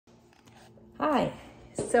Hi,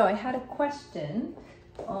 so I had a question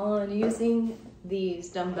on using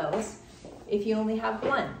these dumbbells if you only have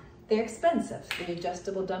one. They're expensive, the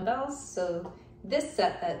adjustable dumbbells. So this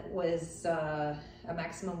set that was a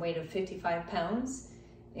maximum weight of 55 pounds,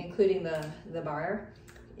 including the bar,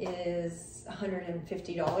 is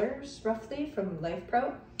 $150 roughly from Life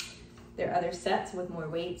Pro. There are other sets with more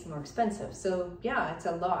weights, more expensive. So yeah, it's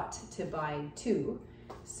a lot to buy two.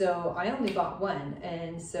 So I only bought one,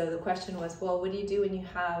 and so the question was, well, what do you do when you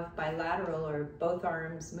have bilateral or both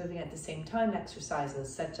arms moving at the same time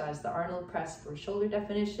exercises, such as the Arnold press for shoulder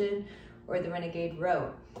definition or the Renegade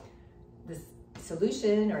Row? The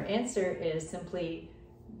solution or answer is simply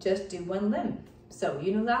just do one limb, so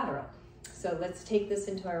unilateral. So let's take this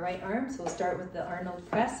into our right arm. So we'll start with the Arnold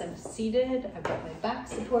press. I'm seated, I've got my back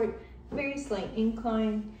support, very slight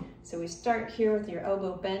incline. So we start here with your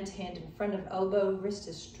elbow bent, hand in front of elbow, wrist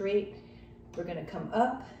is straight. We're gonna come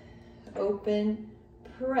up, open,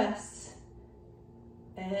 press,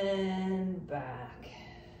 and back.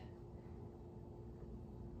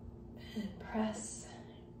 And press,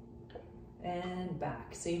 and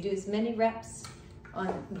back. So you do as many reps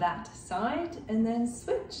on that side, and then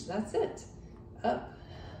switch, that's it. Up.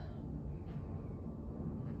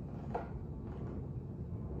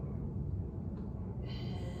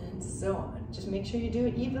 So on. Just make sure you do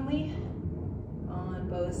it evenly on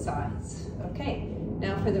both sides. Okay,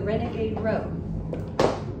 now for the Renegade Row.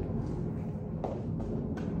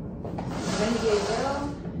 Renegade Row,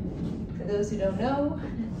 for those who don't know,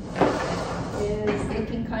 is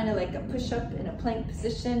looking kind of like a push-up in a plank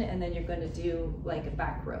position, and then you're going to do like a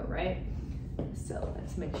back row, right? So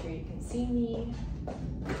let's make sure you can see me.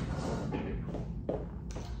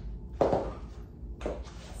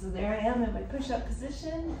 So there I am in my push-up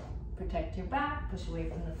position. Protect your back, push away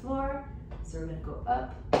from the floor. So we're gonna go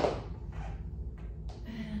up and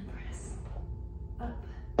press, up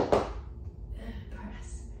and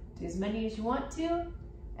press. Do as many as you want to,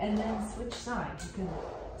 and then switch sides. You can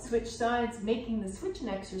switch sides, making the switch an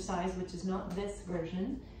exercise, which is not this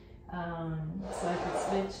version. So I could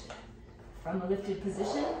switch from a lifted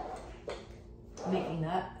position, making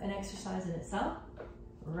that an exercise in itself.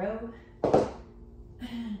 Row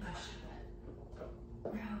and push up.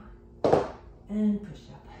 Row and push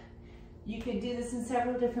up. You could do this in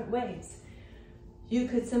several different ways. You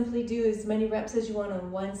could simply do as many reps as you want on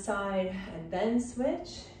one side and then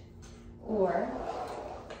switch, or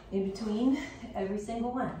in between every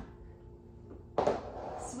single one.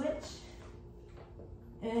 Switch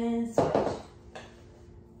and switch.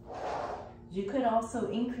 You could also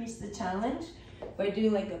increase the challenge by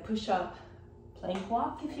doing like a push-up plank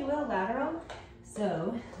walk, if you will, lateral.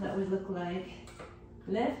 So that would look like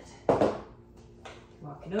lift,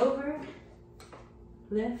 walk it over,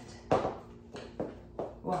 lift,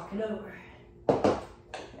 walk it over,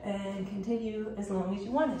 and continue as long as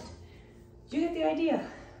you want it. You get the idea.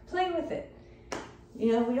 Play with it.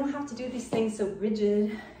 You know, we don't have to do these things so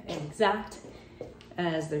rigid and exact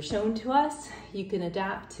as they're shown to us. You can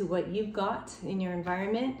adapt to what you've got in your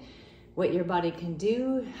environment, what your body can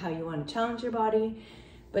do, how you want to challenge your body.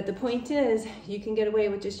 But the point is, you can get away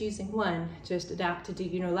with just using one. Just adapt to do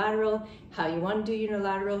unilateral, how you want to do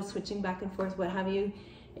unilateral, switching back and forth, what have you.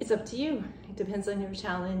 It's up to you. It depends on your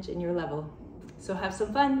challenge and your level. So have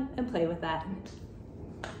some fun and play with that.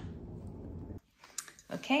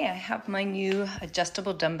 Okay, I have my new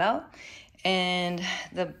adjustable dumbbell, and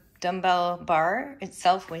the dumbbell bar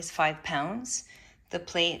itself weighs 5 pounds. The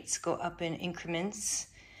plates go up in increments,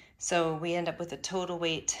 so we end up with a total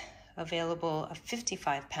weight available of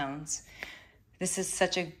 55 pounds. This is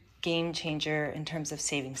such a game changer in terms of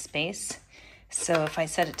saving space. So if I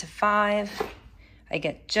set it to 5, I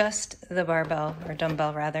get just the barbell, or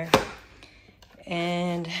dumbbell rather,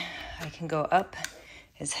 and I can go up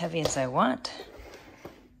as heavy as I want,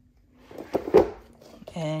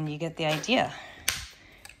 and you get the idea.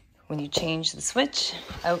 When you change the switch,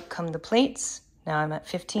 out come the plates. Now I'm at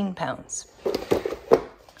 15 pounds.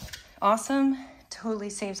 Awesome. Totally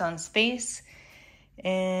saves on space,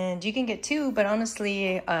 and you can get two, but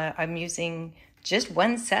honestly I'm using just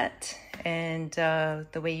one set, and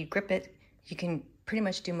the way you grip it, you can pretty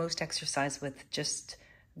much do most exercise with just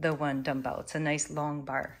the one dumbbell. It's a nice long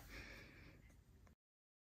bar.